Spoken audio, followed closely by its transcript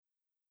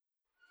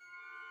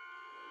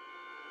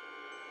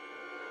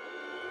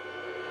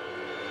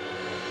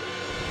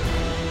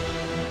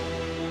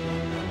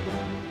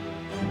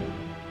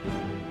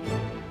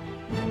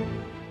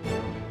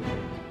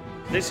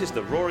This is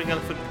the Roaring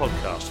Elephant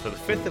podcast for the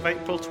 5th of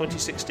April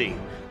 2016,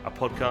 a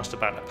podcast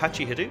about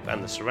Apache Hadoop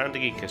and the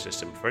surrounding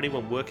ecosystem for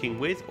anyone working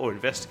with or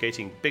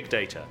investigating big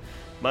data.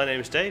 My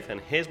name is Dave,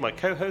 and here's my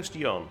co-host,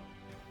 Jon.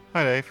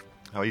 Hi Dave,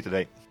 how are you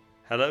today?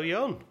 Hello,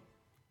 Jon.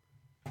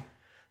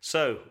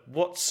 So,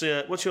 what's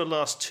your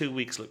last 2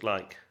 weeks look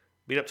like?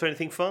 Been up to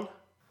anything fun?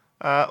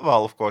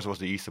 Well, of course, it was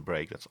the Easter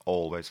break. That's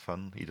always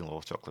fun, eating a lot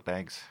of chocolate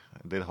eggs.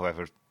 It did,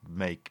 however,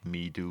 make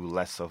me do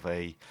less of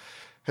a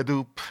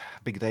Hadoop,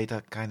 big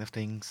data kind of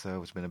thing,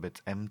 so it's been a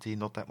bit empty,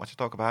 not that much to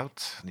talk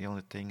about. The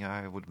only thing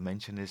I would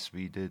mention is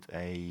we did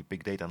a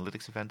big data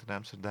analytics event in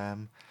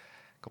Amsterdam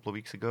a couple of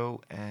weeks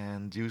ago,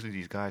 and usually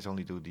these guys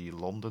only do the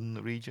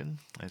London region.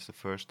 It's the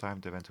first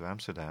time they went to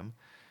Amsterdam,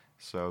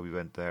 so we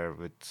went there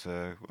with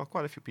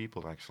quite a few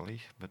people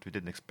actually, but we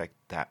didn't expect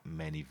that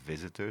many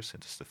visitors.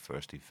 It's the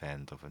first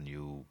event of a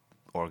new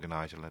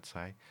organizer, let's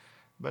say.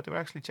 But they were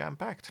actually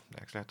jam-packed.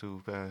 They actually had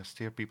to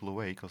steer people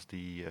away because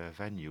the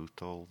venue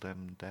told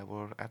them they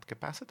were at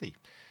capacity.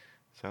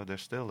 So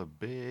there's still a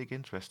big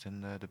interest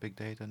in the big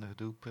data and the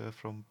Hadoop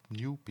from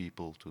new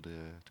people to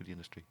the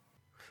industry.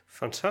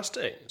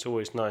 Fantastic! It's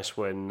always nice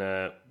when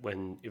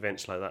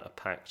events like that are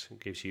packed. It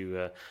gives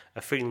you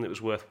a feeling that it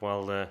was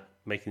worthwhile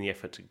making the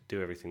effort to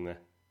do everything there.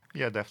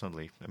 Yeah,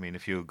 definitely. I mean,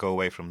 if you go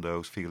away from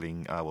those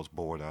feeling I was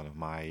bored out of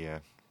my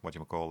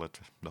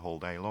the whole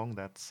day long,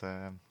 that's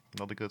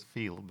not a good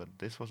feel, but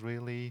this was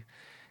really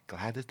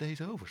glad this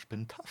day's over. It's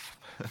been tough.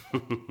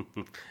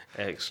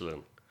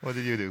 Excellent. What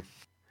did you do?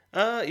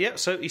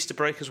 So Easter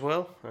break as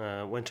well.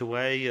 Went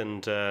away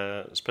and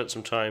spent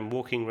some time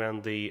walking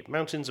around the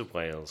mountains of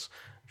Wales,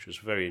 which was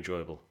very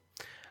enjoyable.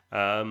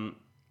 The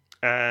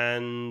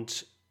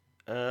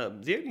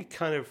only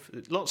kind of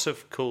lots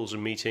of calls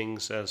and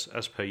meetings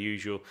as per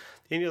usual.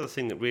 The only other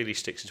thing that really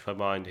sticks into my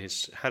mind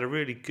is had a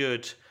really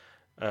good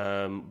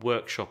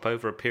workshop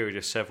over a period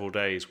of several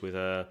days with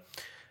a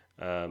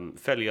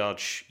fairly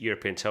large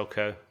European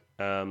telco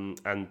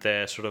and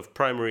their sort of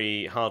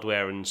primary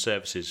hardware and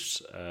services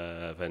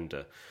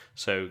vendor.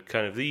 So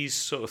kind of these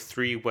sort of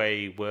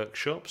three-way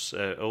workshops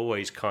are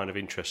always kind of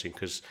interesting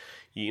because,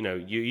 you know,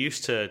 you're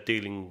used to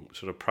dealing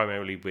sort of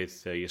primarily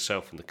with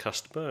yourself and the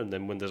customer, and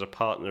then when there's a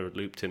partner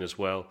looped in as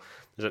well,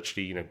 there's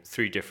actually, you know,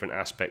 three different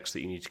aspects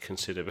that you need to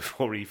consider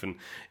before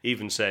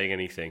even saying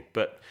anything.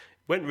 But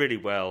went really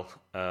well,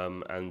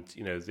 and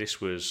you know,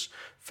 this was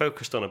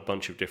focused on a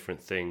bunch of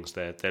different things.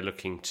 They're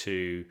looking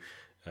to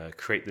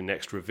create the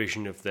next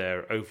revision of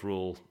their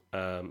overall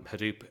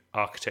Hadoop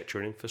architecture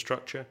and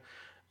infrastructure.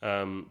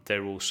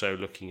 They're also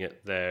looking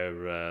at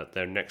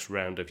their next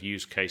round of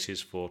use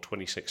cases for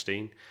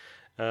 2016,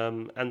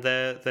 and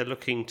they're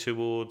looking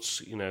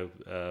towards, you know,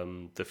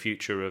 the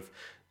future of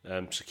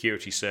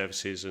security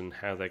services and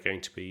how they're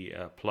going to be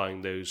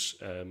applying those,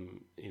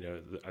 and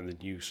the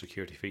new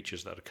security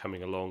features that are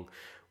coming along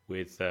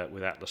with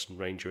Atlas and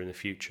Ranger in the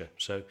future.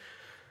 So,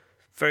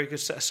 very good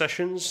set of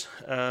sessions,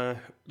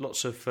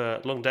 lots of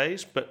long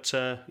days, but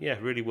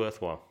really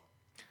worthwhile.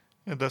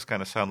 It does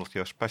kind of sound like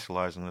you're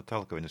specialised in the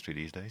telco industry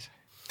these days.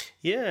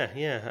 Yeah,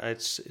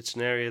 it's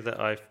an area that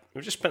I've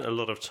just spent a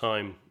lot of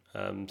time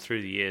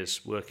through the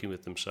years working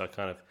with them, so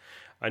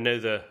I know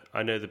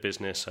the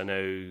business, I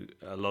know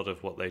a lot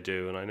of what they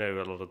do, and I know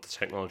a lot of the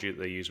technology that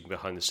they're using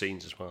behind the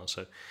scenes as well.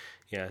 So,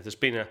 yeah, there's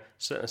been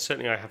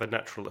certainly I have a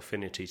natural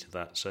affinity to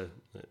that. So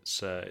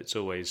it's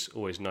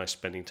always nice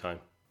spending time.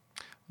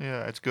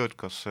 Yeah, it's good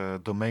because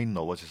domain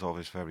knowledge is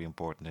always very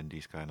important in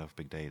these kind of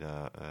big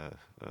data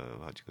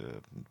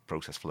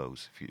process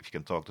flows. If you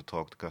can talk the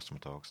talk, the customer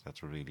talks,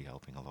 that's really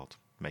helping a lot,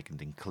 making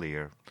things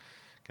clear,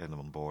 getting them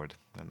on board,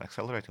 and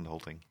accelerating the whole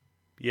thing.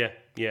 Yeah,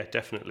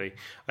 definitely.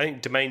 I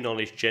think domain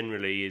knowledge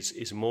generally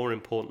is more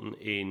important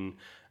in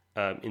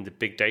the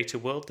big data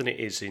world than it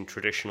is in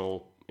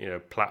traditional, you know,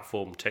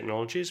 platform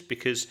technologies,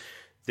 because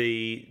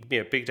the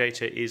big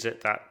data is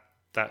at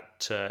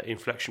that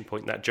inflection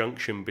point, that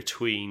junction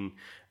between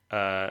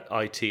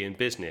IT and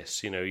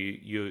business. You know,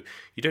 you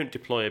don't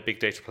deploy a big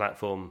data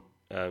platform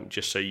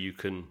just so you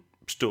can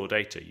store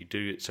data. You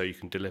do it so you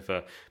can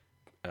deliver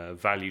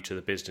value to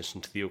the business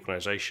and to the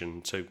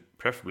organization, so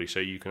preferably so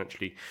you can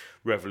actually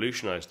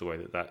revolutionize the way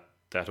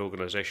that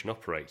organization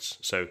operates.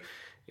 So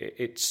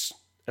it's,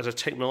 as a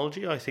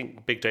technology, I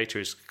think big data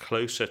is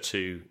closer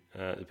to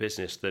the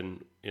business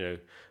than, you know,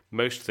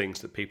 most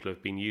things that people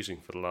have been using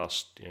for the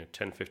last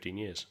 10, 15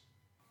 years.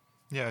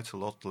 Yeah, it's a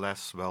lot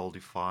less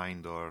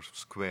well-defined or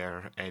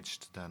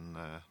square-edged than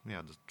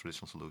the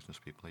traditional solutions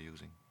people are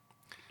using.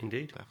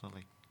 Indeed.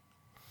 Definitely.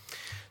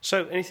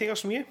 So, anything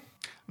else from you?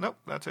 No,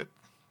 that's it.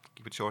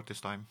 Keep it short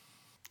this time.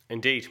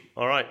 Indeed.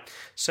 All right.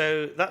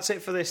 So that's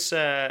it for this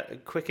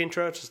quick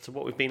intro as to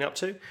what we've been up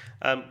to.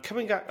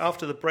 Coming back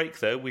after the break,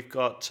 though, we've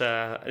got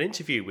an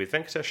interview with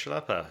Venkatesh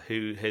Sellappa,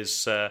 who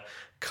has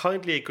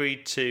kindly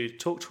agreed to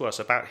talk to us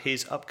about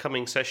his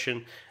upcoming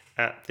session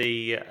at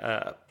the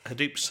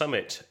Hadoop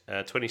Summit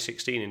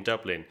 2016 in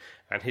Dublin.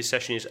 And his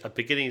session is A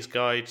Beginner's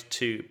Guide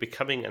to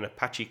Becoming an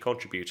Apache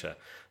Contributor.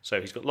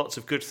 So he's got lots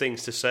of good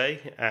things to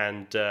say,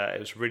 and it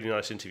was a really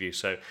nice interview.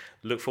 So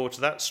look forward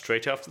to that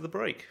straight after the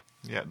break.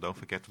 Yeah, don't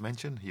forget to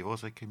mention he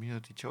was a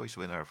community choice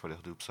winner for the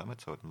Hadoop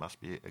Summit, so it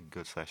must be a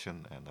good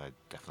session, and I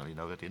definitely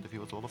know that the interview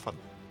was a lot of fun.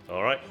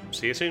 All right,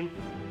 see you soon.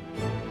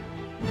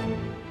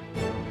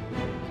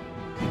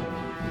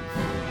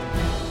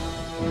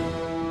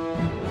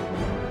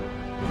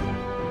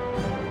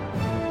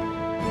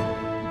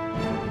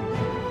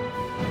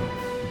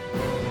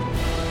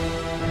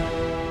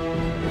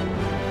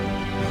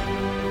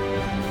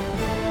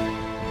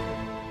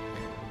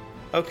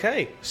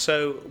 Okay,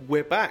 so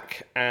we're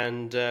back,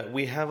 and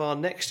we have our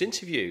next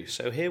interview.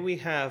 So here we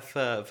have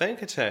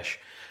Venkatesh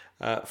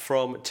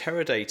from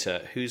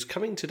Teradata, who's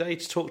coming today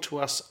to talk to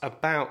us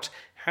about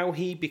how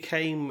he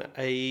became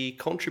a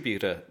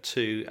contributor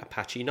to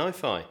Apache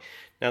NiFi.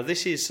 Now,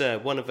 this is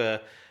one of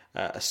a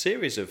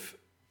series of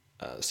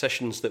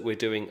sessions that we're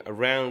doing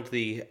around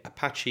the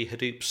Apache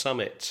Hadoop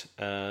Summit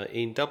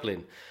in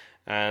Dublin,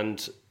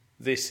 and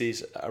this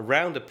is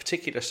around a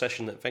particular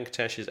session that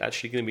Venkatesh is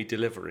actually going to be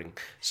delivering.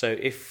 So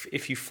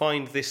if you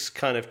find this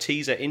kind of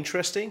teaser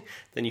interesting,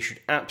 then you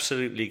should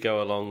absolutely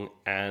go along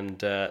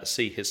and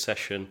see his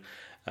session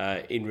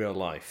in real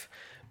life.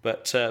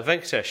 But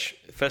Venkatesh,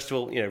 first of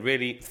all,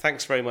 really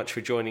thanks very much for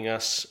joining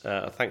us.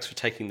 Thanks for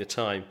taking the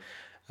time.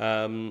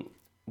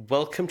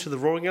 Welcome to the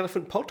Roaring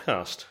Elephant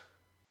podcast.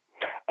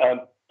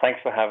 Thanks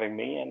for having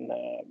me, and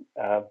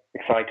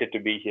excited to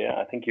be here.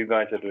 I think you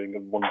guys are doing a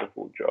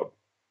wonderful job.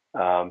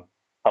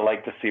 I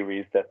like the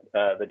series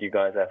that you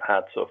guys have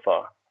had so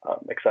far.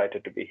 I'm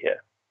excited to be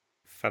here.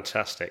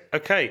 Fantastic.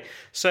 Okay,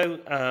 so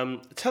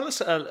tell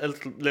us a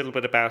little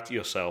bit about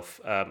yourself,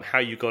 how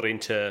you got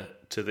into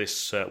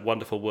this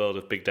wonderful world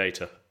of big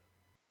data.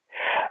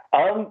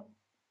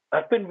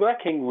 I've been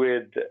working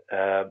with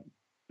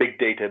big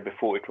data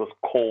before it was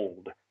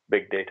called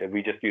big data.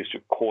 We just used to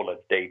call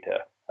it data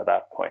at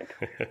that point.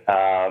 So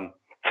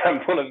I'm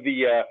one of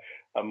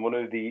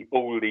the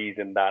oldies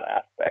in that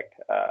aspect.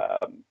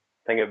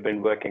 I think I've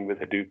been working with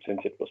Hadoop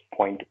since it was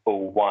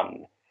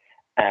 0.01.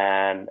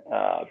 And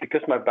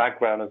because my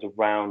background is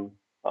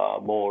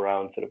more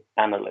around sort of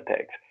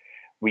analytics,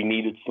 we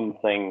needed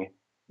something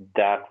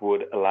that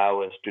would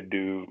allow us to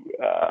do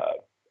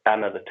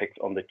analytics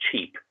on the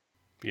cheap.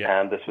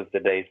 Yeah. And this was the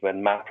days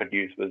when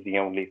MapReduce was the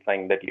only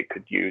thing that you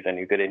could use, and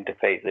you could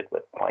interface it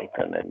with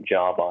Python and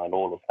Java and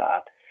all of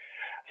that.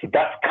 So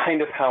that's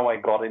kind of how I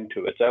got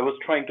into it. So I was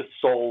trying to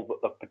solve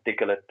a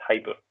particular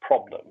type of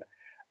problem.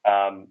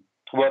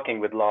 Working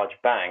with large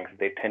banks,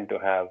 they tend to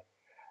have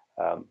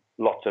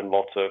lots and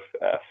lots of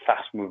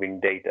fast-moving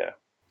data.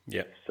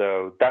 Yeah.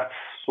 So that's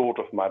sort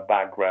of my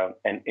background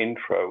and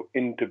intro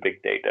into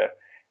big data.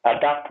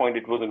 At that point,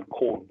 it wasn't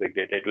called big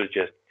data. It was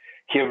just,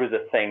 here is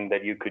a thing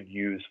that you could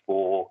use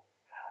for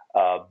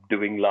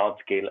doing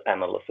large-scale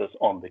analysis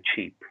on the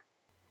cheap.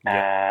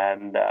 Yeah.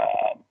 And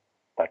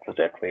that was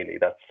it, really.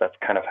 That's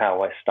kind of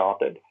how I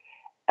started.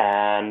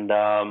 And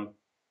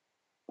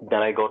then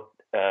I got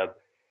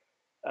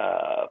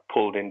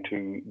pulled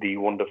into the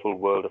wonderful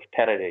world of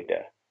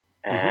Teradata.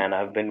 And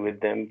I've been with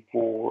them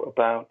for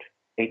about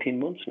 18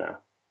 months now.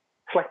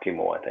 Slightly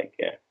more, I think,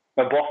 yeah.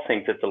 My boss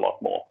thinks it's a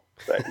lot more.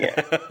 But yeah,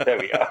 there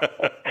we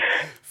are.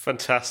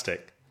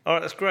 Fantastic. All right,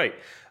 that's great.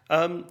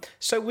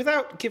 So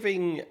without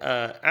giving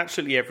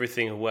absolutely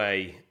everything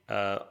away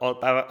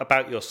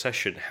about your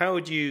session, how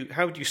would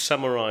you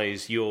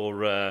summarize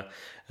your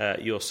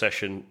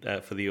session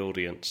for the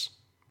audience?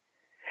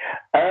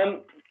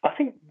 I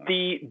think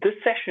this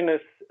session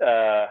is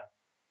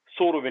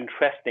sort of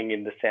interesting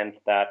in the sense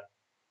that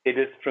it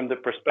is from the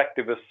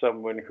perspective of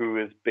someone who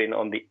has been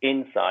on the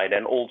inside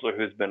and also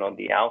who's been on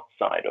the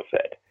outside of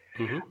it.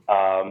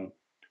 Mm-hmm.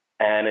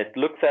 And it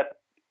looks at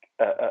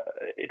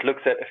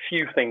a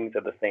few things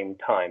at the same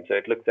time. So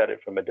it looks at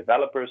it from a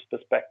developer's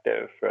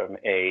perspective, from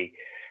a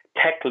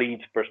tech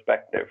lead's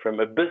perspective, from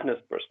a business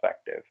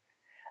perspective,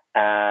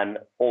 and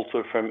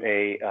also from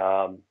a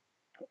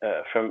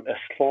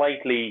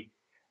slightly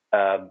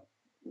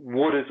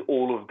what is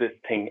all of this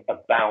thing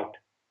about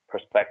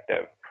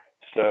perspective.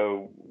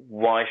 So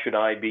why should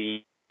I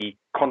be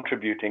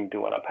contributing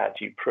to an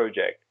Apache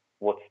project?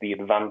 What's the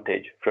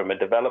advantage from a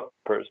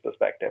developer's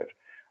perspective?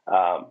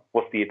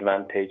 What's the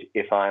advantage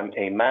if I'm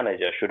a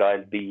manager? Should I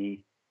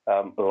be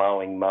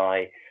allowing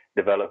my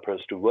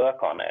developers to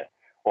work on it?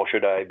 Or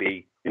should I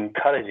be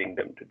encouraging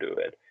them to do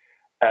it?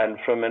 And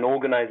from an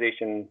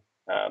organization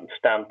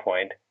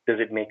standpoint, does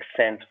it make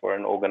sense for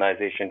an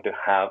organization to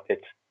have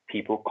its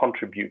people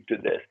contribute to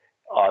this?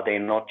 Are they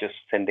not just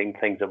sending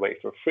things away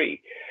for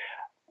free?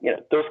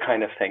 Those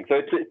kind of things. So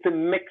it's a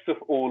mix of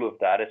all of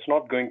that. It's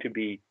not going to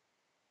be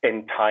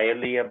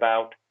entirely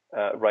about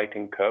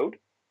writing code,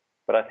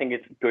 but I think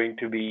it's going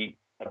to be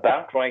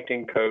about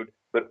writing code,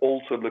 but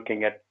also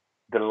looking at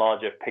the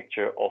larger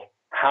picture of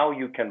how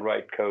you can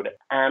write code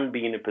and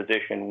be in a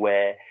position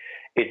where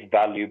it's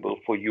valuable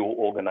for your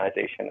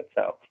organization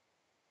itself.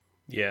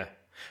 Yeah,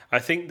 I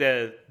think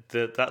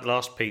that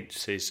last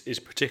piece is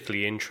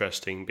particularly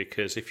interesting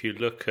because if you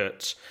look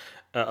at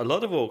a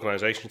lot of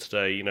organizations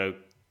today,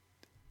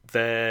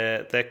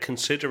 they're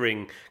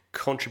considering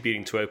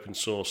contributing to open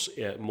source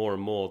more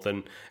and more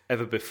than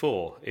ever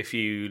before. If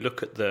you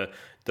look at the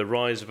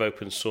rise of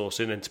open source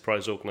in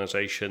enterprise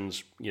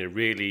organizations,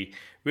 really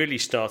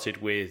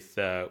started with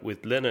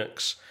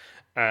Linux,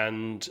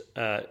 and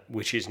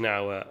which is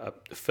now a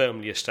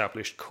firmly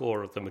established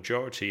core of the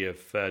majority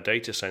of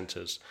data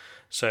centers.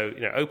 So,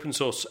 open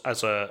source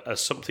as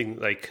something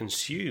that they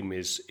consume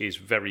is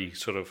very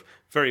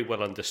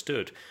well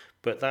understood.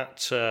 But that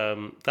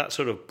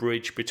sort of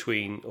bridge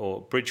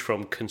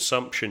from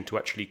consumption to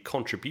actually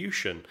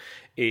contribution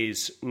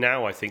is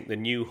now, I think, the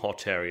new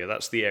hot area.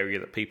 That's the area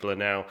that people are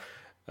now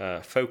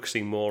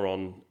focusing more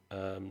on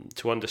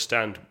to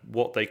understand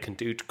what they can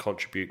do to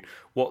contribute,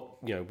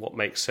 what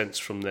makes sense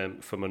from them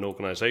from an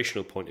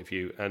organizational point of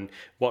view, and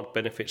what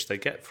benefits they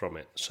get from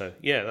it. So,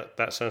 yeah,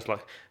 that sounds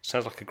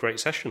like a great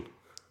session.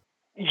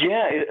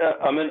 Yeah, you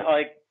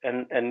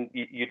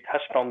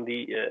touched on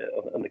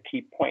the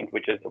key point,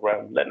 which is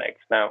around Linux.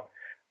 Now,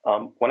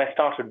 when I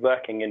started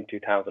working in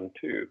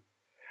 2002,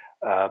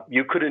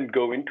 you couldn't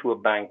go into a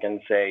bank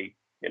and say,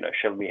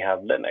 shall we have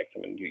Linux? I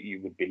mean,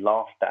 you would be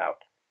laughed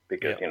out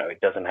because,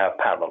 it doesn't have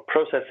parallel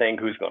processing.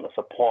 Who's going to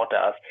support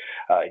us?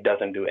 It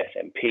doesn't do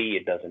SMP.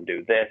 It doesn't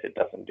do this. It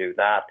doesn't do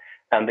that.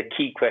 And the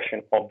key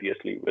question,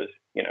 obviously, was,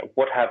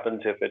 what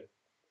happens if it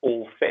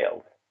all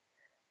fails?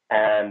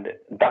 And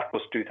that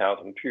was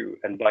 2002.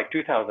 And by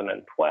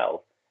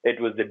 2012, it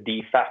was the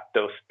de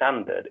facto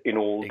standard in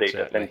all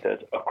data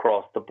centers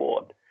across the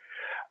board.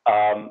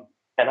 And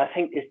I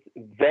think it's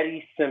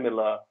very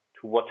similar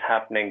to what's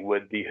happening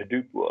with the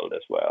Hadoop world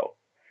as well.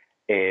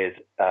 It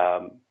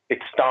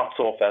starts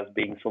off as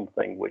being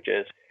something which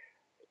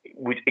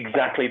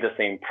exactly the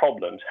same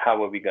problems.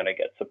 How are we going to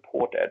get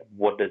supported?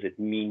 What does it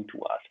mean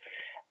to us?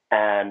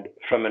 And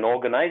from an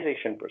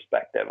organization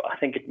perspective, I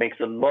think it makes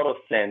a lot of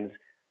sense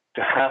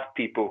to have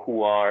people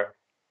who are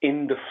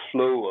in the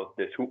flow of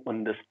this, who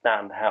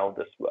understand how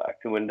this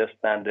works, who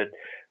understand it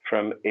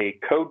from a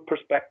code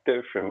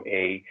perspective, from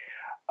a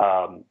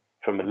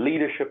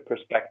leadership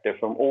perspective,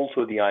 from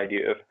also the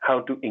idea of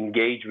how to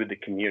engage with the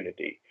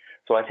community.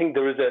 So I think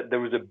there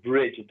is a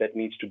bridge that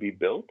needs to be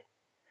built,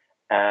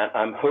 and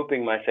I'm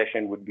hoping my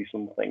session would be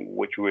something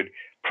which would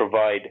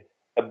provide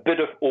a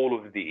bit of all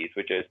of these,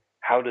 which is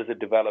how does a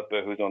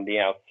developer who's on the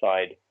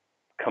outside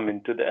come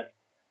into this?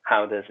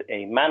 How does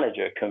a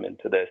manager come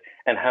into this?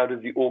 And how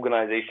does the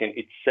organization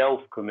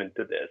itself come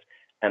into this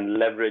and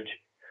leverage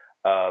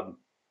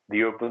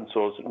the open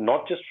source,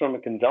 not just from a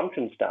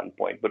consumption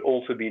standpoint, but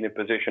also be in a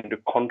position to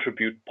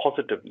contribute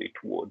positively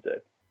towards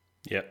it?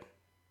 Yeah.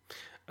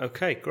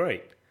 Okay,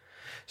 great.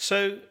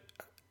 So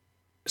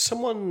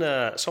someone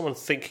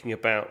thinking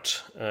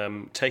about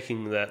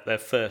taking their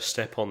first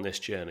step on this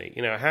journey,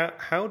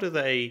 how do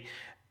they...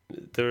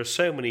 There are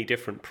so many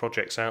different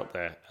projects out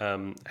there.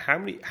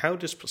 How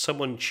does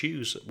someone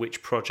choose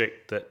which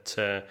project that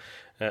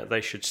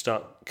they should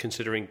start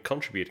considering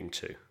contributing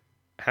to?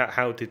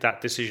 How did that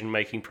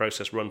decision-making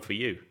process run for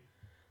you?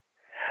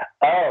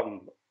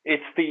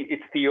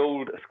 It's the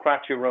old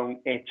scratch your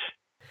own itch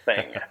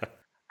thing.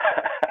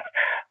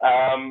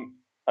 I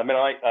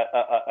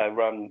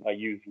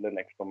use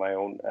Linux for my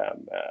own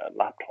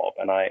laptop,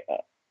 and I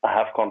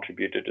have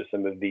contributed to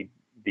some of the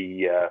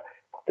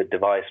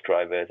device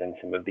drivers and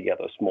some of the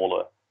other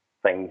smaller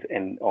things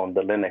on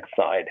the Linux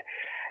side.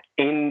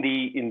 In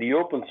the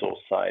open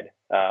source side,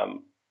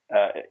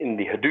 in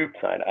the Hadoop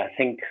side, I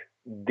think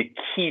the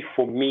key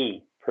for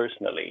me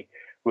personally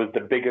was the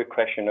bigger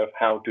question of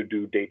how to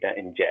do data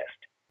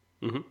ingest.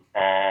 Mm-hmm.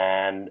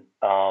 And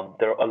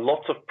there are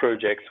lots of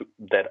projects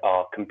that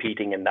are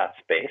competing in that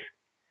space.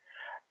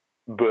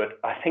 But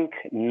I think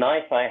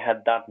NiFi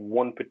had that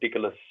one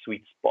particular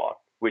sweet spot,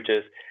 which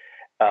is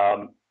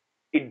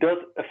it does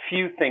a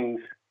few things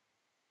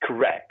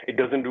correct. It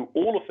doesn't do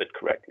all of it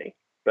correctly,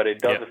 but it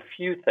does a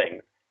few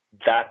things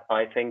that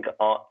I think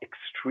are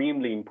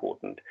extremely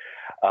important.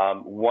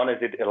 One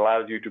is it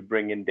allows you to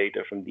bring in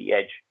data from the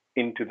edge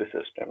into the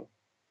system,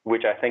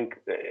 which I think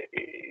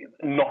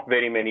not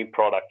very many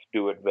products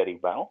do it very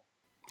well.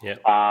 Yeah.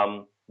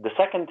 The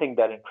second thing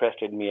that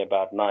interested me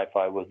about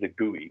NiFi was the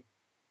GUI.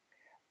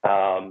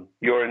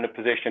 You're in a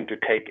position to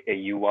take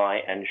a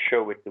UI and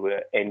show it to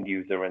an end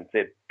user and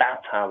say,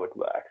 that's how it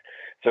works.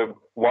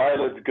 So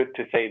while it's good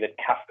to say that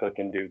Kafka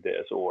can do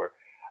this, or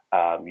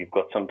you've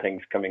got some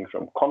things coming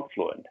from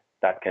Confluent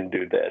that can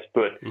do this,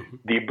 but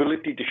the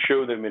ability to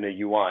show them in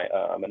a UI,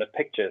 and a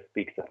picture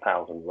speaks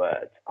 1,000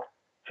 words.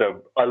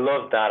 So I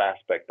love that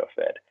aspect of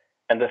it.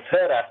 And the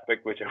third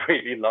aspect, which I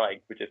really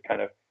like, which is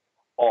kind of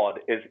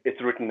odd, is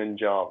it's written in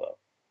Java.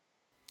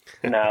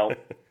 Now,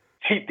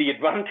 see, the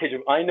advantage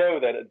of, I know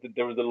that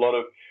there was a lot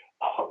of,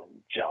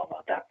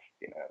 Java, that's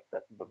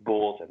the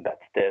balls, and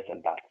that's this,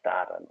 and that's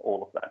that, and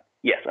all of that.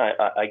 Yes,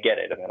 I get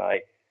it. I mean,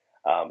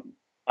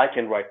 I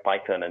can write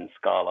Python and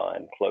Scala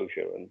and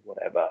Clojure and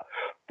whatever,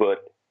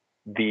 but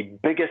the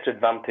biggest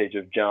advantage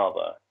of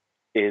Java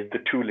is the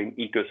tooling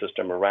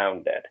ecosystem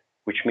around it,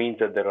 which means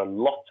that there are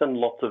lots and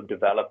lots of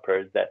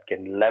developers that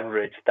can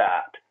leverage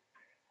that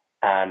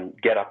and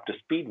get up to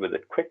speed with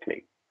it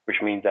quickly,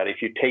 which means that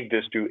if you take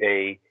this to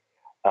a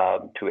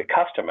to a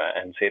customer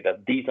and say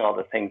that these are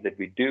the things that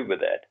we do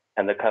with it,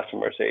 and the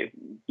customer says,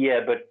 yeah,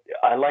 but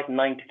I like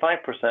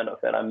 95% of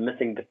it, I'm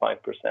missing the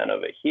 5%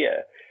 over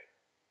here,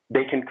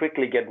 they can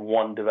quickly get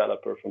one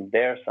developer from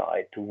their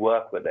side to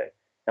work with it.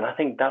 And I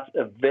think that's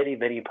a very,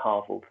 very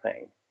powerful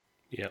thing.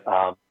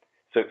 Yeah.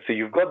 So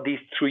you've got these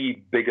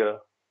three bigger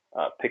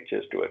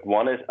pictures to it.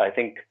 One is, I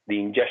think the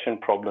ingestion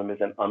problem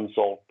is an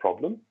unsolved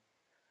problem.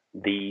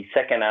 The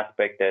second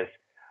aspect is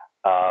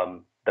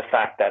the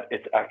fact that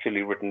it's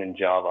actually written in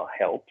Java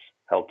helps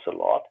a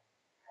lot.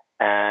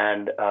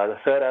 And the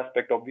third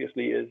aspect,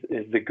 obviously, is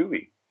the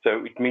GUI.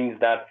 So it means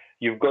that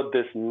you've got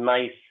this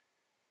nice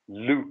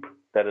loop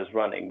that is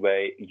running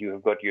where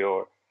you've got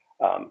your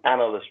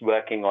analyst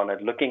working on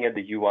it, looking at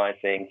the UI,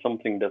 saying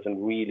something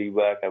doesn't really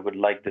work, I would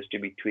like this to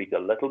be tweaked a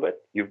little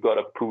bit. You've got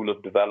a pool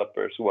of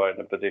developers who are in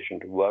a position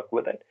to work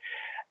with it.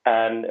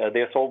 And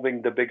they're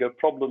solving the bigger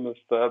problem of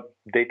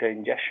data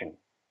ingestion.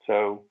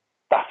 So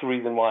that's the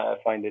reason why I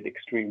find it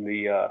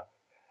extremely,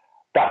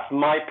 that's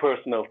my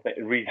personal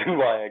reason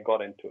why I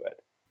got into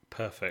it.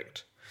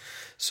 Perfect.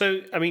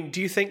 So, I mean,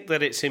 do you think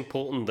that it's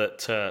important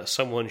that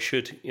someone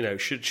should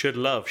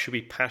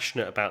be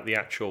passionate about the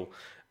actual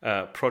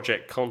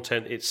project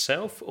content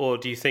itself, or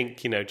do you think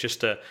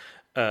just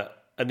an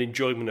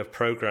enjoyment of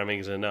programming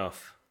is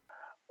enough?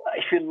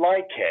 If you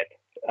like it,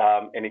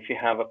 and if you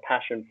have a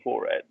passion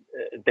for it,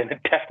 then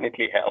it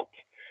definitely helps.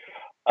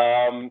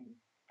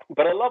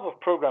 But a love of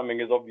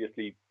programming is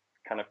obviously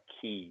kind of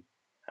key.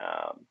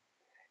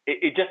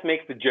 It just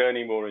makes the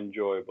journey more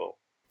enjoyable.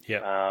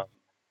 Yeah.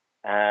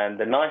 And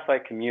the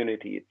NiFi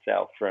community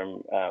itself,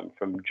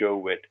 from Joe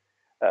Witt,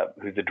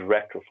 who's the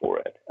director for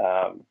it,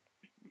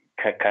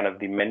 kind of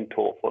the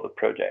mentor for the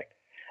project,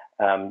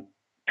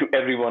 to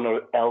everyone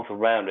else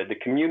around it, the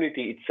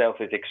community itself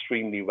is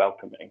extremely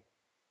welcoming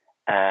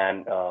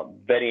and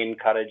very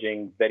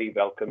encouraging, very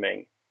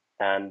welcoming,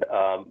 and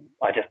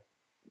I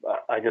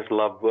just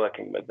love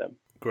working with them.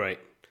 Great.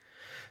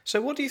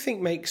 So, what do you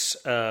think makes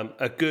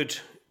a good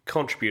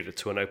contributor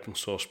to an open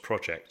source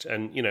project,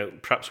 and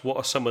perhaps what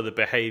are some of the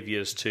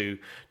behaviors to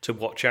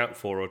watch out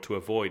for or to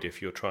avoid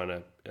if you're trying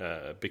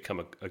to become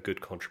a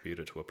good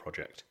contributor to a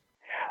project?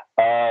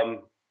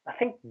 I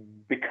think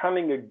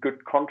becoming a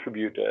good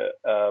contributor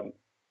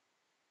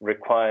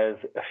requires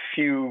a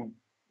few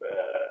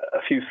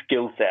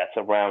skill sets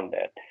around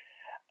it.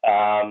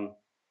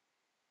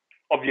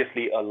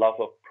 Obviously, a love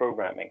of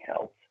programming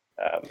helps.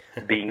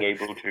 Being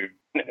able to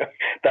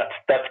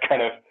that's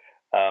kind of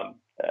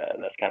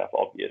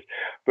obvious,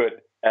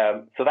 but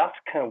so that's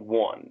kind of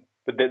one.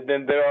 But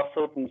then there are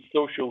certain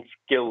social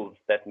skills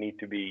that need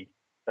to be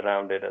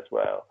around it as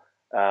well.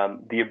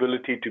 The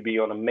ability to be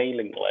on a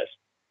mailing list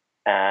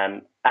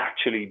and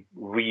actually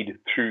read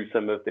through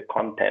some of the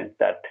content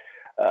that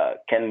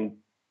can,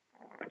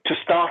 to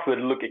start with,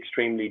 look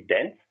extremely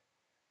dense.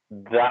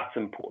 That's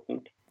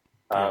important.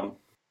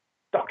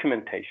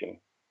 Documentation,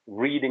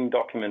 reading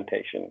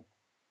documentation,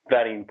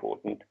 very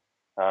important.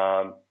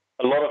 A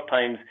lot of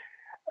times,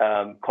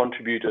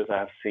 contributors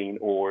I've seen,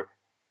 or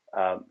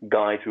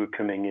guys who are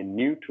coming in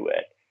new to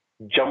it,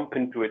 jump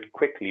into it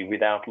quickly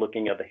without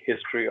looking at the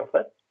history of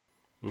it.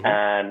 Mm-hmm.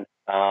 And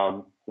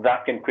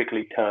that can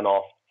quickly turn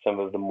off some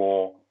of the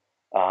more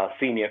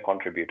senior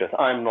contributors.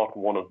 I'm not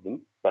one of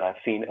them, but I've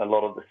seen a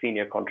lot of the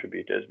senior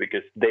contributors,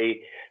 because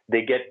they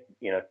get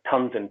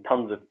tons and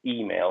tons of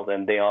emails,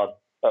 and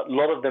a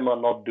lot of them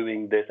are not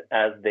doing this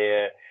as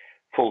their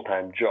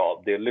full-time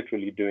job. They're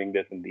literally doing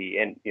this in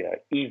the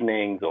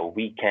evenings or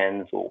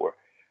weekends or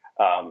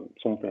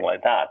something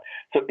like that.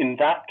 So in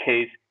that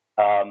case,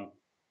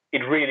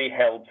 it really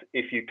helps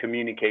if you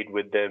communicate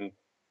with them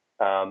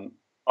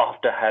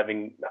after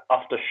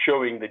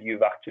showing that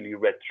you've actually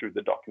read through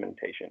the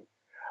documentation.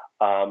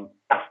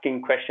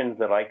 Asking questions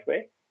the right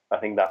way, I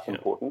think that's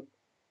important.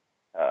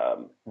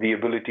 The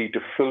ability to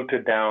filter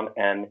down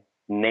and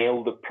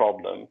nail the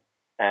problem.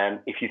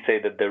 And if you say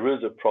that there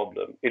is a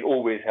problem, it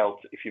always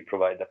helps if you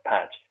provide the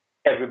patch.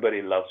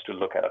 Everybody loves to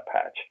look at a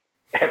patch.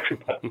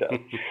 Everybody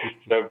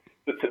does.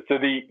 So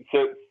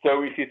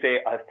if you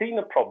say, I've seen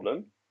a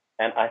problem,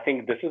 and I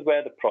think this is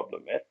where the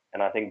problem is,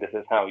 and I think this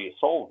is how you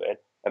solve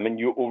it, I mean,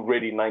 you're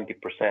already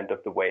 90%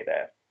 of the way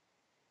there.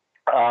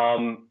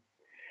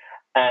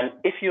 And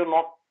if you're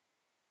not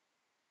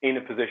in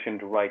a position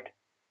to write,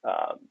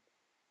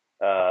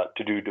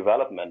 to do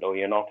development, or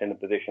you're not in a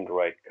position to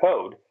write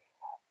code,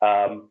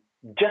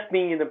 just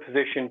being in a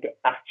position to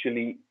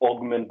actually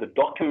augment the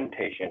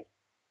documentation,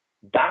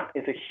 that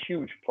is a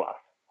huge plus.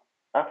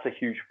 That's a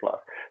huge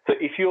plus. So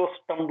if you're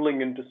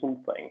stumbling into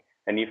something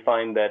and you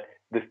find that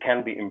this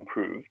can be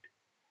improved,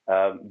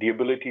 the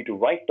ability to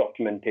write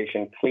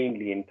documentation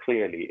cleanly and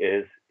clearly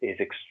is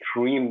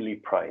extremely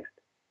prized,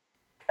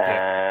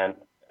 and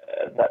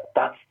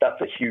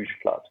that's a huge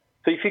plus.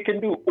 So if you can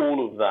do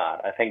all of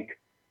that, I think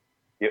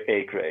you're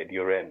A grade,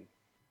 you're in.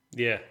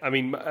 Yeah, I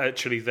mean,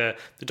 actually, the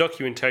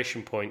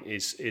documentation point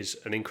is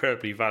an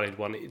incredibly valid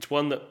one. It's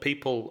one that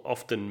people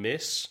often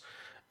miss.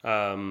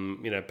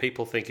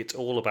 People think it's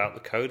all about the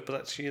code, but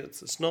actually,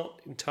 it's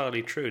not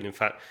entirely true. And in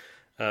fact,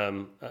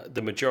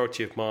 the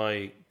majority of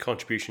my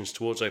contributions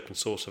towards open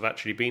source have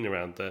actually been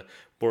around the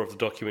more of the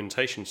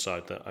documentation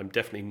side. That I'm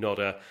definitely not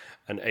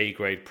an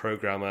A-grade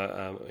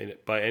programmer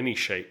by any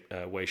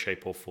way,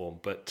 shape or form,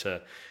 but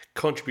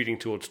contributing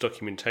towards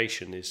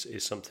documentation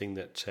is something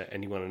that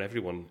anyone and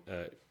everyone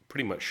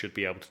pretty much should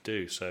be able to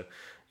do. So,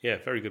 yeah,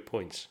 very good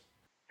points.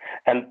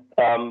 And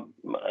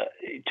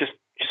just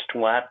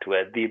to add to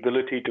it, the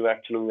ability to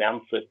actually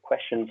answer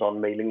questions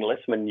on mailing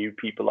lists when new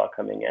people are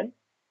coming in.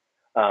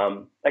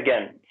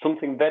 Again,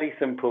 something very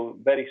simple,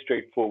 very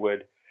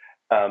straightforward,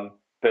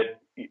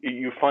 but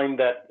you find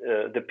that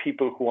the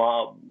people who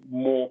are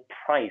more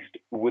prized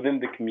within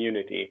the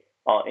community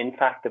are in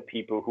fact the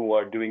people who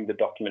are doing the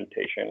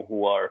documentation,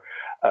 who are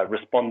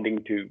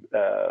responding to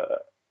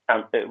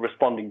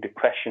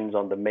questions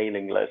on the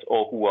mailing list,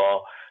 or who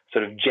are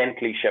sort of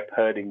gently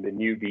shepherding the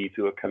newbies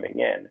who are coming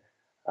in.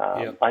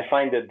 I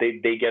find that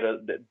they get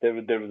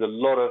there is a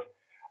lot of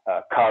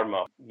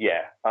karma.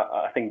 Yeah,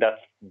 I think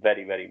that's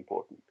very, very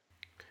important.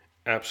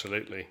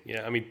 Absolutely.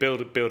 Yeah, I mean,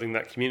 building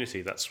that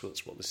community, that's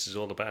what this is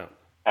all about.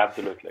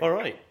 Absolutely. All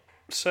right.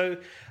 So,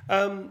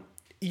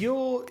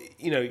 you're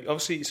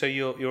obviously, so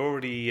you're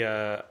already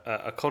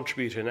a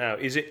contributor now.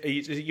 Is it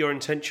your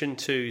intention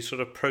to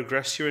sort of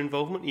progress your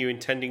involvement? Are you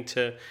intending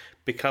to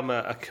become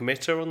a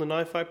committer on the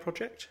NiFi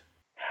project?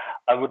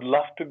 I would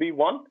love to be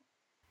one.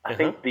 I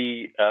think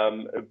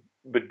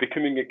but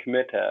becoming a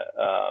committer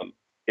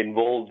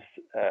involves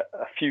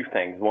a few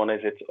things. One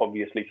is it's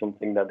obviously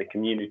something that the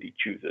community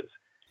chooses.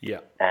 Yeah.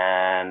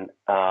 And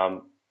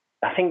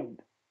I think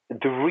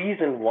the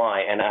reason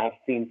why, and I have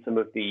seen some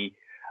of the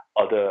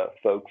other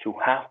folks who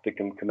have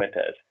become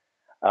committers,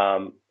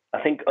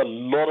 I think a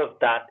lot of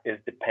that is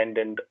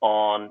dependent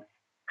on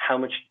how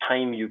much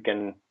time you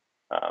can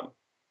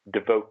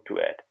devote to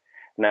it.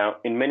 Now,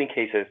 in many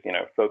cases,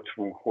 folks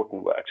from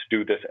Hortonworks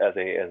do this as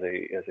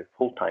a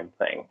full-time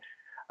thing.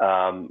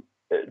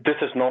 This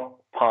is not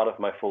part of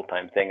my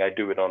full-time thing. I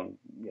do it on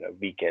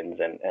weekends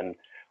and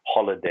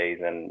holidays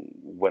and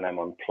when I'm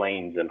on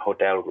planes and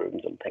hotel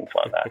rooms and things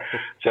like that.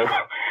 So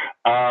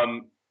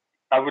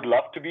I would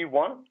love to be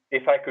one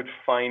if I could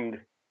find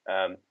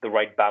the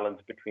right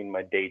balance between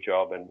my day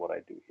job and what I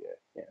do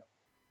here.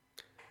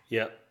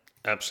 Yeah,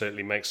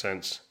 absolutely makes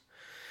sense.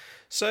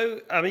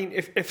 So, I mean,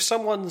 if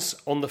someone's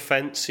on the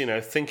fence,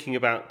 thinking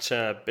about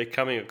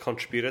becoming a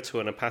contributor to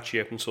an Apache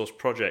open source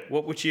project,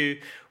 what would you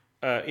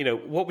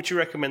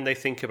recommend they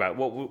think about?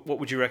 What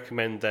would you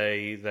recommend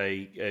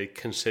they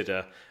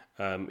consider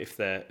if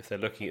they're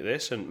looking at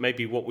this? And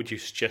maybe what would you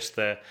suggest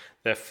their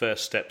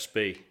first steps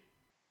be?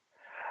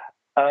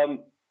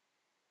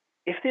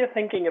 If they're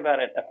thinking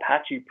about an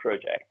Apache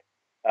project,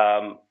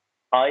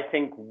 I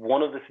think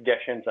one of the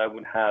suggestions I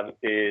would have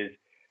is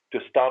to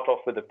start off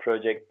with a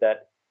project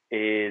that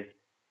is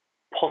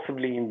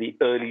possibly in the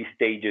early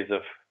stages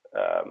of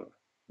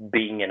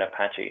being an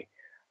Apache.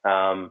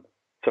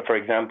 So, for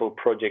example,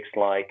 projects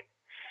like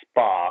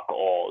Spark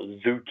or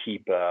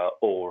Zookeeper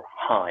or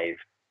Hive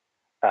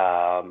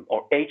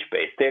or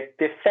HBase,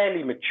 they're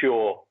fairly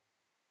mature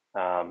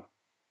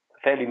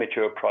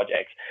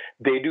projects.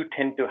 They do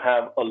tend to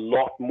have a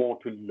lot more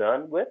to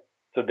learn with.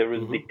 So there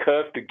is the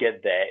curve to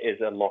get there is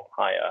a lot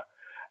higher.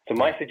 So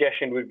my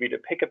suggestion would be to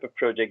pick up a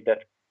project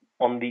that's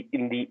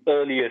in the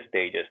earlier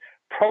stages,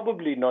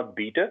 probably not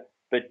beta,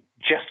 but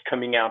just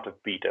coming out of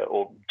beta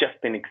or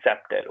just been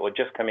accepted or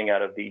just coming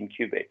out of the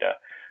incubator.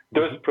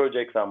 Those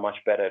projects are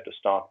much better to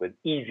start with,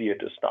 easier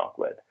to start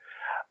with.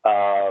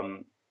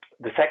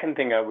 The second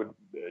thing I would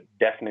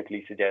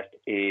definitely suggest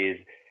is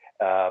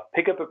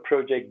pick up a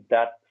project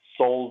that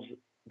solves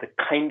the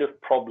kind of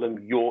problem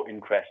you're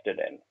interested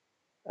in.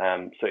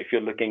 So if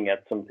you're looking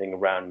at something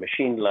around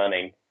machine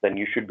learning, then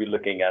you should be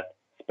looking at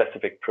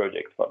specific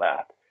projects for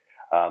that.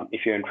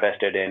 If you're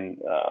interested in,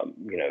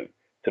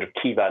 sort of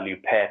key value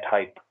pair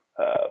type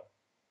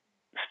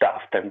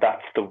stuff, then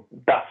that's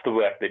the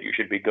work that you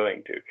should be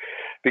going to,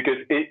 because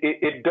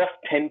it does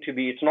tend to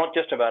be. It's not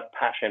just about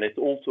passion. It's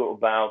also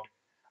about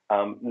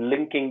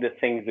linking the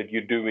things that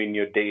you do in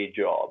your day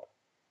job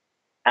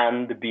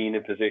and be in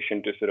a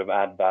position to sort of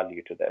add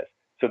value to this.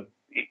 So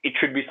it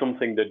should be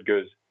something that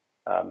goes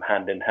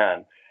hand in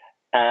hand.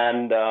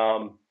 And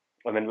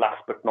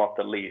last but not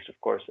the least, of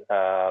course,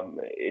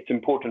 it's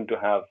important to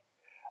have.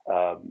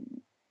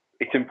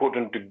 It's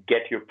important to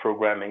get your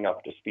programming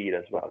up to speed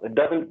as well. It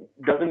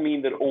doesn't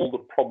mean that all the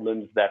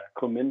problems that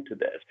come into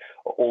this,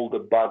 or all the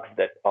bugs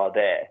that are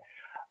there,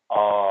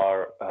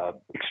 are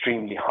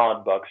extremely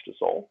hard bugs to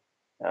solve.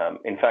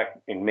 In fact,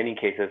 in many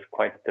cases,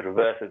 quite the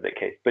reverse is the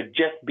case. But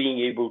just being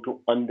able to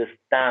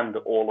understand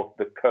all of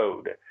the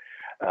code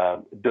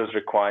does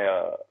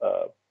require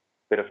a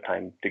bit of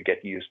time to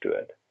get used to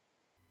it.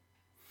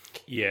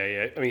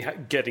 Yeah. I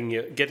mean, getting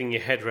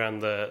your head around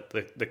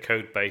the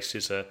code base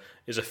is a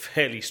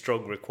fairly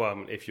strong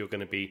requirement if you're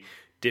going to be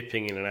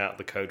dipping in and out of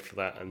the code for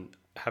that, and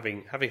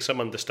having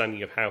some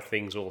understanding of how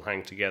things all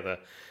hang together,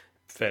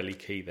 fairly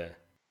key there.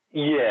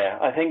 Yeah,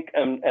 I think,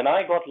 and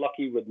I got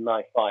lucky with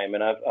NiFi. I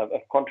mean,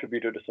 I've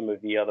contributed to some of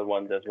the other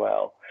ones as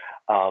well,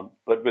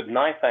 but with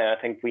NiFi, I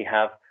think we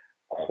have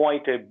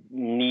quite a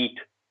neat,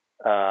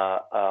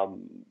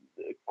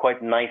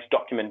 quite nice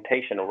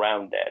documentation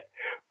around it.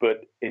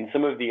 But in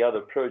some of the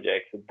other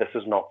projects, this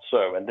is not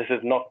so. And this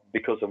is not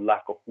because of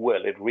lack of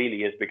will. It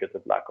really is because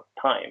of lack of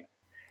time.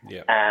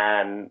 Yeah.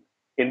 And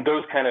in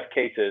those kind of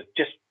cases,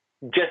 just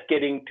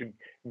getting to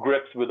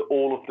grips with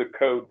all of the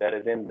code that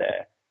is in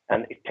there,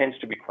 and it tends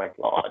to be quite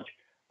large,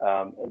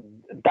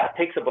 that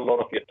takes up a lot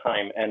of your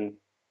time. And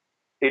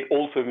it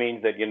also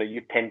means that,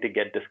 you tend to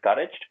get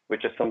discouraged,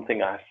 which is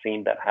something I've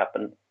seen that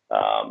happen,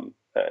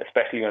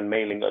 especially on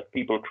mailing lists.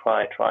 People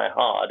try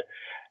hard,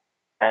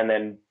 and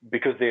then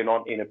because they're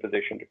not in a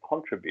position to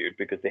contribute,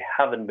 because they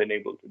haven't been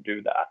able to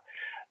do that,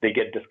 they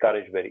get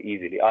discouraged very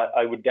easily.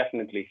 I would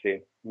definitely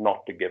say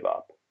not to give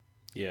up.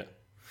 Yeah.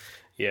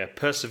 Yeah,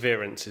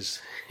 perseverance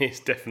is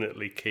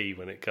definitely key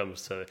when it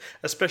comes to,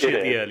 especially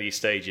at the early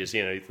stages.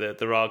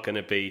 There are going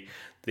to be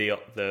the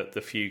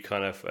few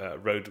kind of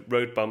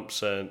road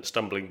bumps and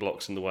stumbling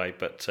blocks in the way,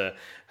 but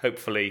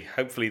hopefully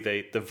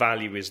the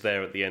value is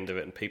there at the end of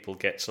it, and people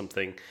get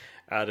something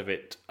out of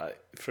it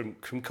from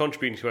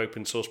contributing to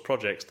open source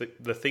projects.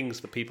 The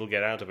things that people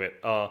get out of it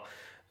are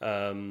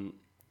are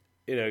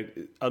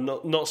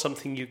not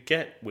something you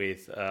get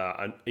with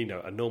a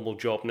normal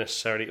job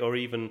necessarily, or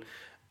even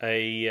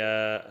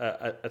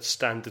a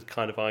standard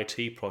kind of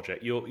IT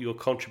project. You're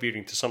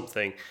contributing to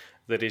something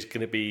that is going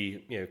to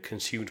be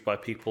consumed by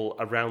people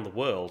around the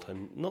world,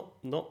 and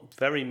not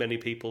very many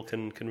people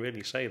can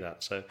really say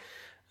that. So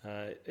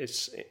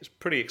it's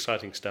pretty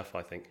exciting stuff,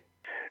 I think.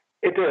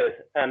 It is,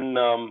 and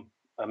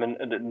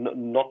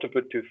not to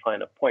put too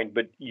fine a point,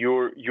 but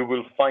you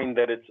will find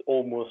that it's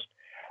almost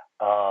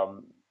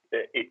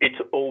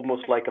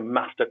like a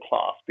master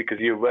class, because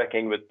you're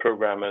working with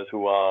programmers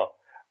who are,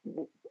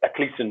 at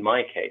least in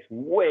my case,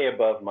 way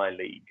above my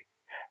league.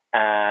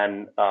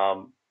 And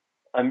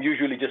I'm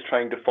usually just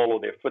trying to follow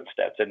their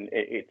footsteps. And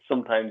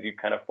sometimes you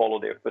kind of follow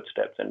their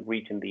footsteps and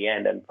reach in the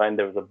end and find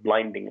there's a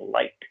blinding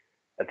light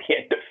at the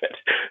end of it.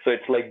 So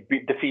it's like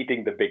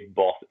defeating the big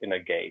boss in a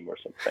game or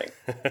something.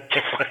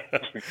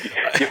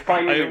 You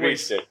finally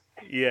reached it.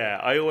 Yeah,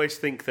 I always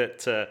think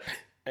that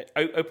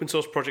open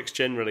source projects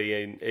generally,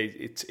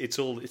 it's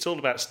all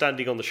about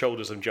standing on the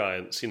shoulders of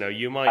giants.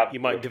 You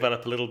might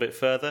develop a little bit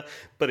further,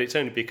 but it's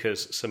only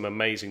because some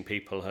amazing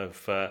people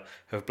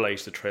have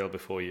blazed the trail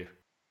before you.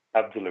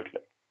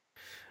 Absolutely.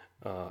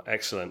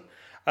 Excellent.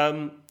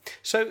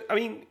 So, I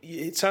mean,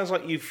 it sounds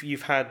like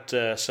you've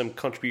had some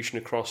contribution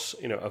across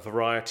a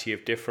variety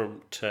of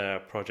different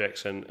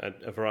projects and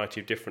a variety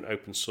of different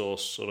open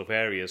source sort of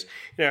areas.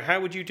 How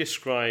would you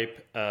describe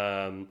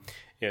the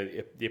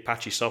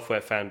Apache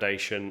Software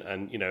Foundation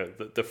and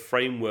the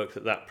framework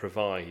that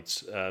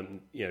provides?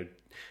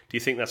 Do you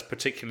think that's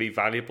particularly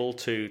valuable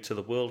to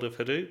the world of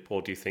Hadoop,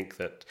 or do you think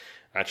that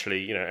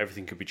actually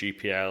everything could be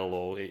GPL,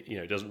 or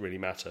it doesn't really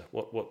matter?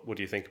 What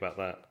do you think about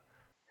that?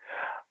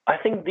 I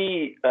think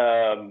the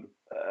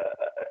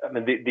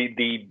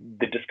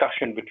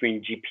discussion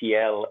between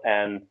GPL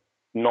and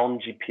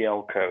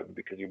non-GPL code,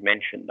 because you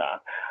mentioned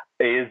that,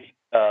 is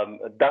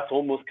that's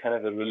almost kind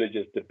of a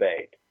religious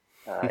debate.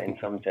 In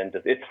some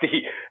senses,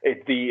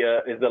 it's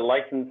the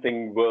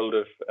licensing world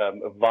of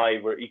Vi,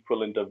 or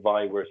equivalent of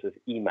Vi versus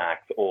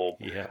Emacs, or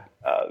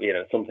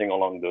something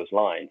along those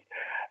lines.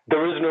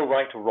 There is no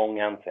right or wrong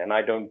answer, and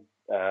I don't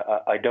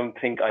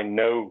think I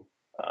know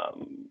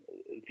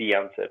the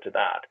answer to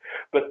that.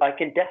 But I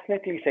can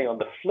definitely say on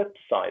the flip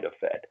side of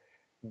it,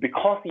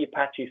 because the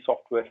Apache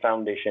Software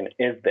Foundation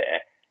is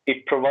there,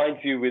 it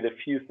provides you with a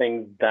few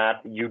things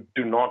that you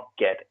do not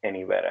get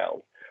anywhere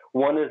else.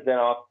 One is there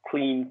are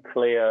clean,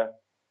 clear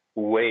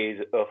ways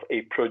of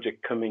a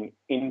project coming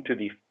into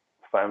the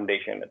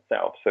foundation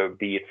itself. So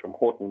be it from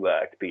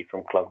Hortonworks, be it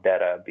from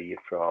Cloudera, be it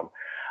from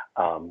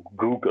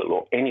Google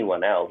or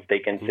anyone else, they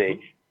can say,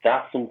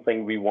 that's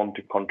something we want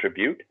to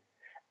contribute.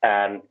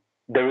 And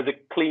there is a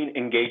clean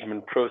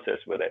engagement process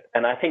with it.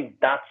 And I think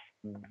that's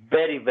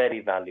very,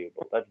 very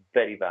valuable. That's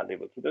very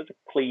valuable. So there's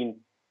a clean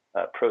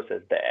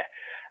process there.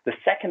 The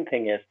second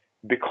thing is,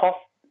 because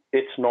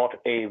it's not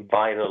a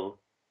viral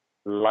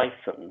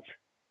license,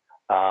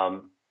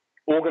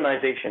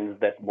 organizations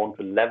that want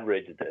to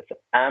leverage this,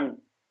 and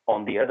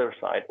on the other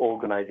side,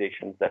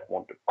 organizations that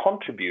want to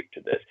contribute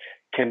to this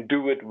can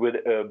do it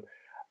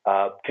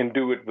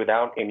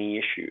without any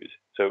issues.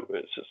 So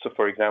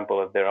for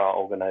example, if there are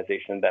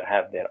organizations that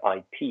have their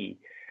IP,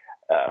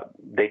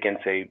 they can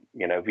say,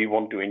 we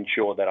want to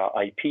ensure that our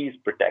IP is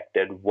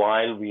protected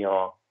while we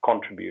are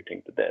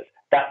contributing to this.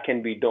 That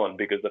can be done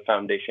because the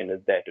foundation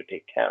is there to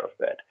take care of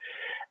it.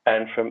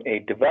 And from a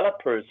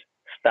developer's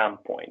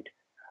standpoint,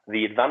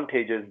 the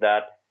advantage is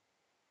that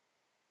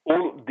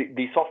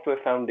the Software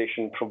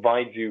Foundation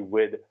provides you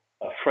with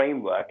a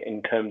framework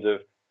in terms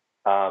of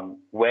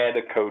where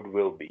the code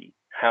will be,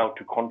 how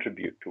to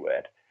contribute to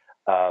it,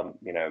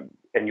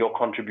 and your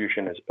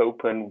contribution is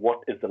open.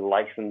 What is the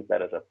license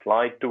that is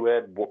applied to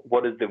it?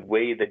 What is the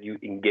way that you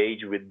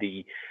engage with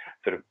the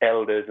sort of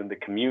elders in the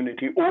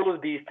community? All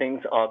of these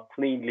things are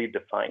cleanly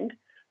defined.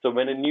 So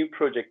when a new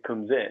project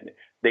comes in,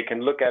 they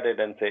can look at it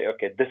and say,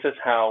 okay, this is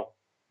how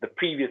the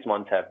previous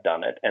ones have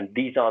done it, and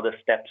these are the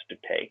steps to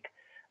take.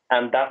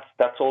 And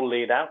that's all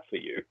laid out for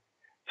you.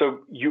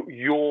 So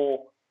you're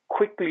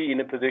quickly in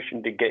a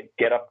position to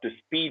get up to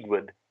speed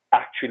with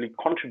actually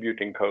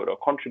contributing code or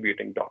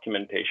contributing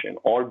documentation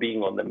or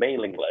being on the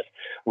mailing list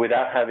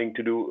without having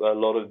to do a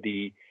lot of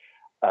the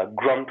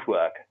grunt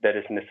work that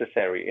is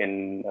necessary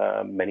in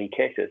many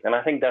cases. And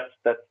I think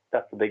that's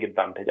a big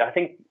advantage. I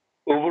think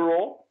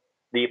overall,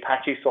 the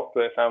Apache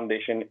Software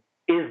Foundation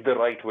is the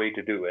right way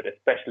to do it,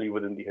 especially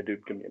within the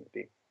Hadoop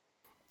community.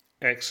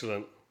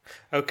 Excellent.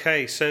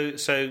 Okay, so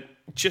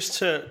just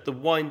to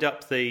wind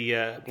up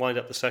the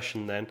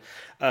session then,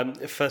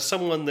 for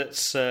someone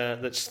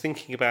that's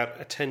thinking about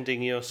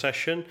attending your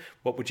session,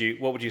 what would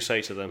you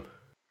say to them?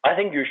 I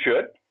think you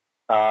should.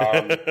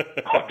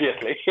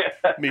 Obviously.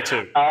 Me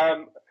too.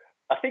 I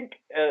think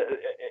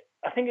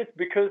it's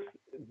because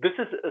this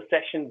is a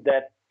session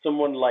that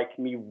someone like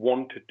me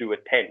wanted to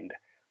attend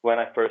when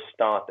I first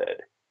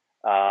started,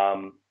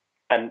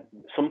 and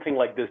something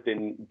like this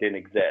didn't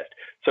exist.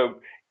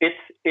 So it's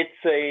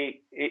a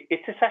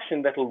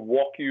session that will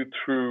walk you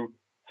through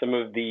some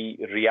of the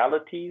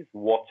realities,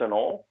 what's and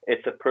all.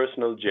 It's a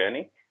personal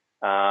journey.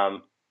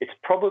 It's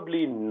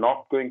probably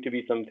not going to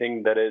be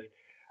something that is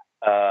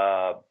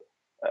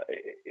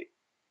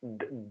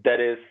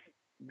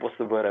what's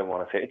the word I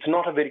want to say? It's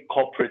not a very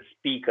corporate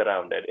speak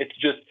around it. It's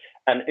just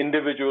an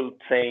individual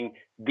saying,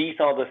 these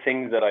are the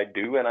things that I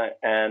do,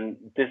 and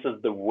this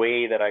is the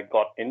way that I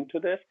got into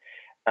this,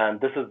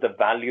 and this is the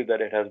value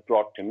that it has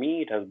brought to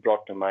me. It has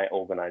brought to my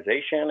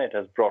organization. It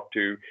has brought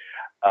to,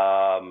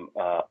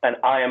 and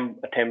I am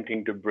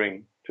attempting to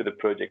bring to the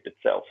project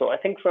itself. So I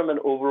think from an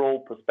overall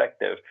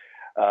perspective,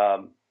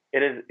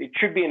 it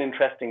should be an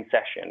interesting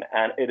session,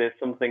 and it is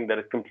something that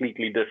is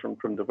completely different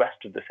from the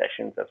rest of the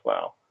sessions as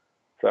well.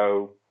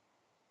 So,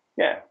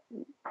 yeah,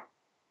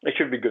 it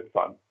should be good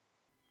fun.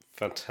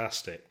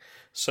 Fantastic.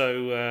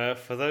 So,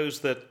 for those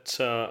that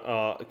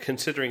are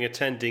considering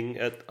attending,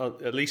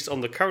 at least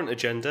on the current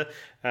agenda,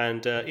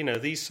 and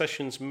these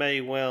sessions may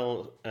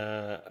well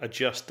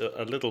adjust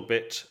a little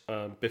bit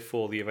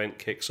before the event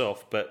kicks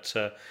off, but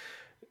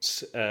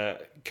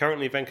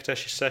currently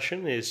Venkatesh's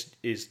session is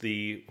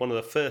one of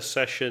the first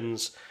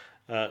sessions.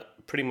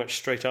 Pretty much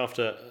straight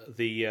after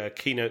the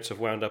keynotes have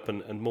wound up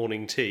and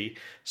morning tea.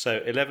 So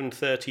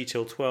 11:30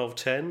 till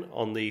 12:10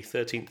 on the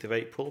 13th of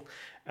April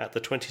at the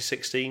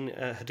 2016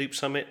 Hadoop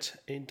Summit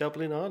in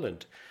Dublin,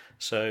 Ireland.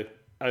 So,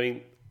 I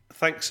mean,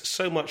 thanks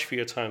so much for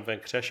your time,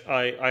 Venkatesh.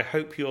 I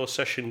hope your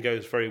session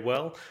goes very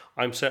well.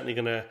 I'm certainly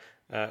going to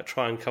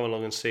try and come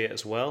along and see it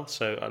as well.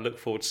 So I look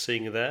forward to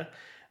seeing you there.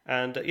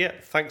 And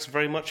thanks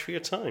very much for your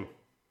time.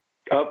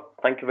 Oh,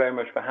 thank you very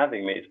much for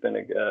having me.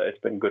 It's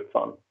been good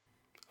fun.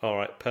 All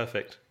right,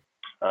 perfect.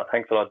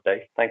 Thanks a lot,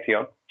 Dave. Thanks,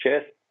 Jan.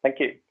 Cheers. Thank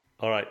you.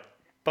 All right,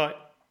 bye.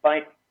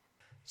 Bye.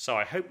 So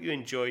I hope you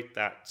enjoyed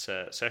that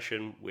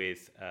session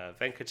with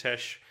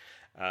Venkatesh.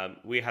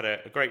 We had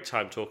a great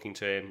time talking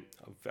to him.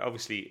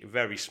 Obviously, a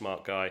very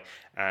smart guy,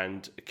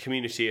 and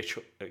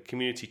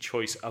community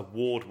choice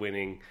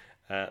award-winning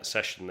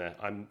session there.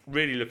 I'm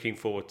really looking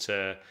forward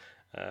to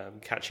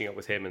catching up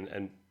with him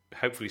and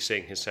hopefully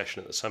seeing his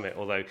session at the summit.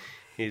 Although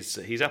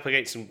he's up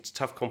against some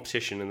tough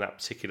competition in that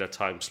particular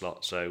time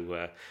slot,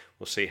 so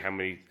we'll see how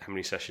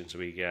many sessions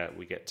we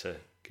get to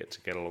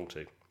get along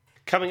to.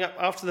 Coming up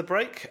after the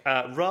break,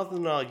 rather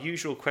than our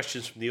usual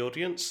questions from the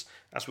audience,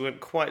 as we went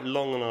quite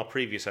long on our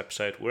previous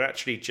episode, we're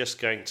actually just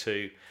going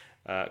to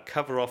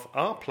cover off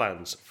our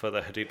plans for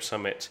the Hadoop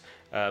Summit,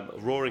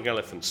 Roaring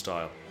Elephant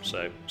style.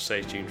 So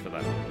stay tuned for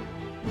that.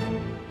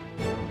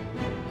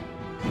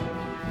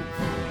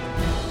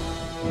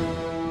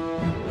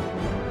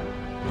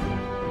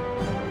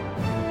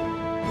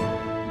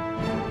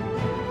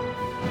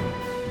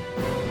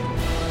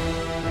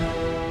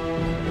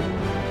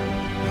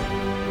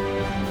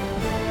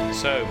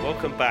 So,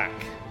 welcome back.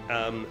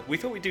 We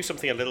thought we'd do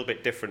something a little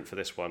bit different for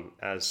this one,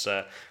 as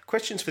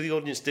questions for the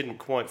audience didn't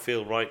quite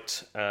feel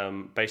right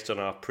based on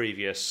our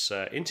previous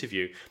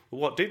interview. But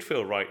what did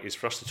feel right is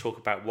for us to talk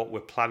about what we're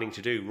planning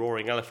to do,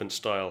 Roaring Elephant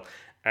style,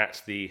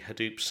 at the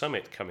Hadoop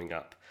Summit coming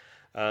up.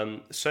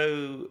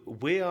 So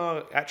we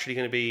are actually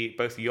going to be,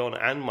 both Jon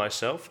and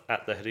myself,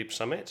 at the Hadoop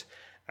Summit,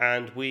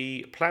 and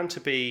we plan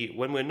to be,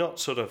 when we're not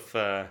sort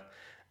of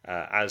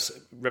as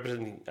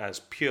representing as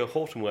pure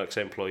Hortonworks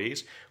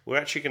employees, we're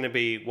actually going to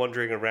be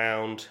wandering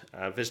around,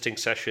 visiting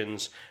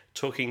sessions,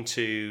 talking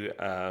to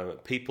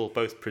people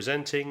both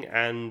presenting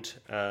and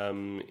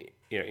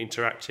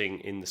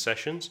interacting in the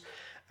sessions,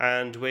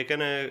 and we're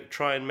going to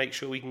try and make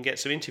sure we can get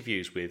some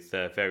interviews with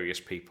various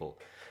people.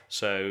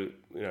 So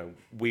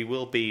we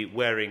will be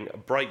wearing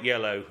bright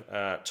yellow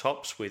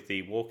tops with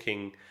the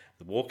Roaring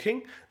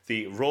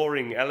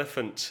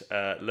Elephant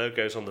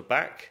logos on the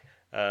back.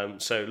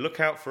 So look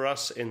out for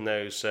us in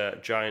those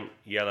giant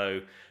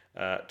yellow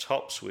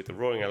tops with the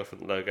Roaring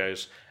Elephant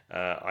logos.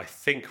 I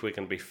think we're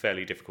going to be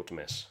fairly difficult to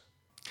miss.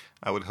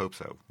 I would hope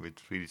so.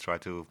 We'd really try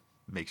to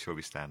make sure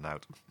we stand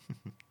out.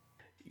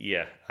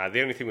 Yeah,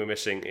 the only thing we're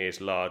missing is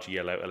large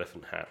yellow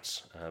elephant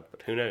hats.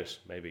 But who knows?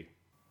 Maybe.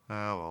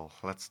 Well,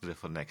 let's do it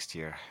for next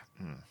year.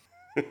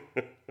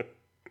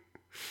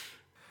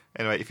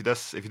 Anyway, if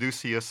you do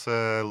see us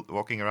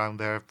walking around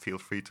there, feel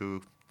free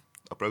to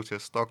approach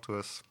us, talk to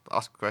us,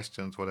 ask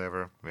questions,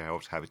 whatever. We're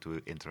always happy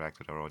to interact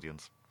with our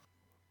audience.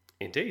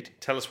 Indeed.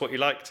 Tell us what you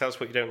like, tell us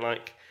what you don't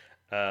like.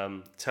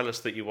 Tell us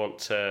that you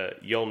want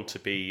Jon to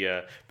be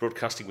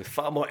broadcasting with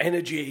far more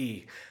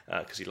energy,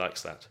 because he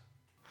likes that.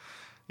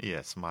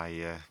 Yes,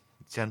 my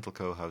gentle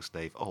co-host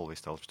Dave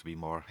always tells me to be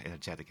more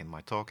energetic in my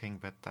talking,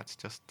 but that's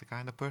just the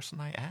kind of person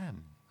I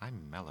am.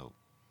 I'm mellow.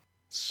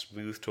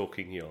 Smooth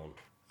talking Jon.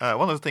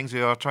 One of the things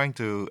we are trying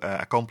to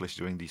accomplish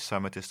during the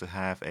summit is to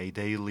have a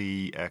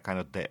daily a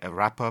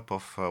wrap-up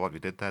of what we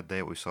did that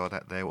day, what we saw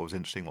that day, what was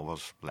interesting, what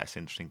was less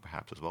interesting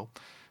perhaps as well,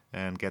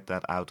 and get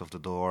that out of the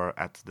door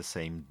at the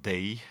same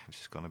day,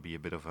 which is going to be a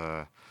bit of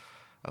a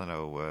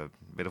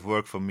bit of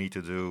work for me to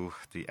do,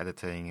 the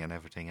editing and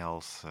everything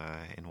else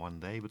in one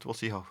day, but we'll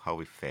see how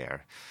we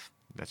fare.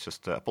 That's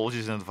just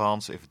apologies in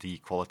advance if the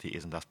quality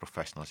isn't as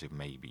professional as you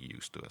may be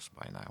used to us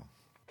by now.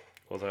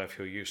 Although if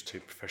you're used to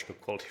professional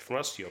quality from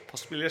us, you're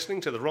possibly listening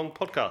to the wrong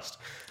podcast.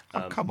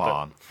 Come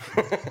on.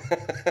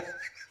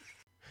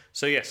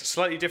 So yes,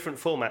 slightly different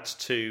formats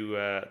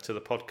to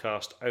the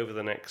podcast over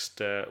the next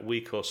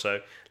week or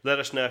so. Let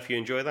us know if you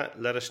enjoy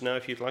that. Let us know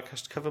if you'd like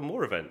us to cover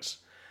more events.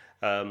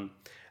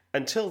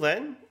 Until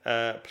then,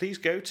 please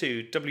go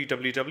to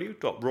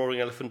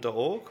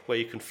www.roaringelephant.org, where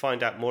you can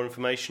find out more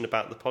information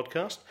about the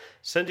podcast.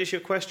 Send us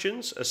your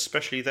questions,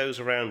 especially those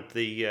around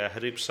the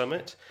Hadoop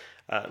Summit.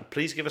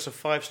 Please give us a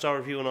 5-star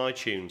review on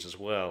iTunes as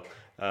well.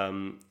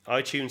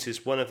 iTunes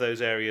is one of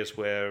those areas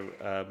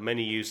where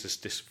many users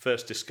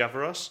first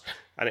discover us,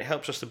 and it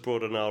helps us to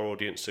broaden our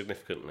audience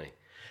significantly.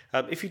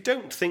 If you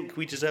don't think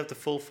we deserve the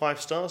full 5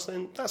 stars,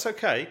 then that's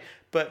okay.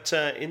 But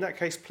in that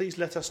case, please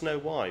let us know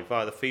why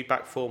via the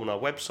feedback form on our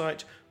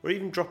website, or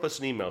even drop us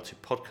an email to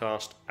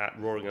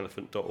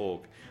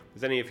podcast@roaringelephant.org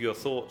with any of your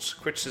thoughts,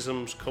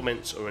 criticisms,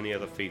 comments, or any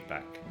other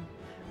feedback.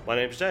 My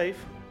name's Dave.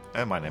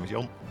 And my name is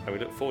Jon. And we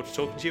look forward to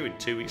talking to you in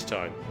 2 weeks'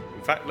 time.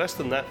 In fact, less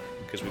than that,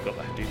 because we've got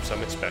the Hadoop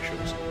Summit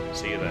specials.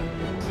 See you then.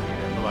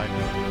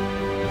 Bye-bye.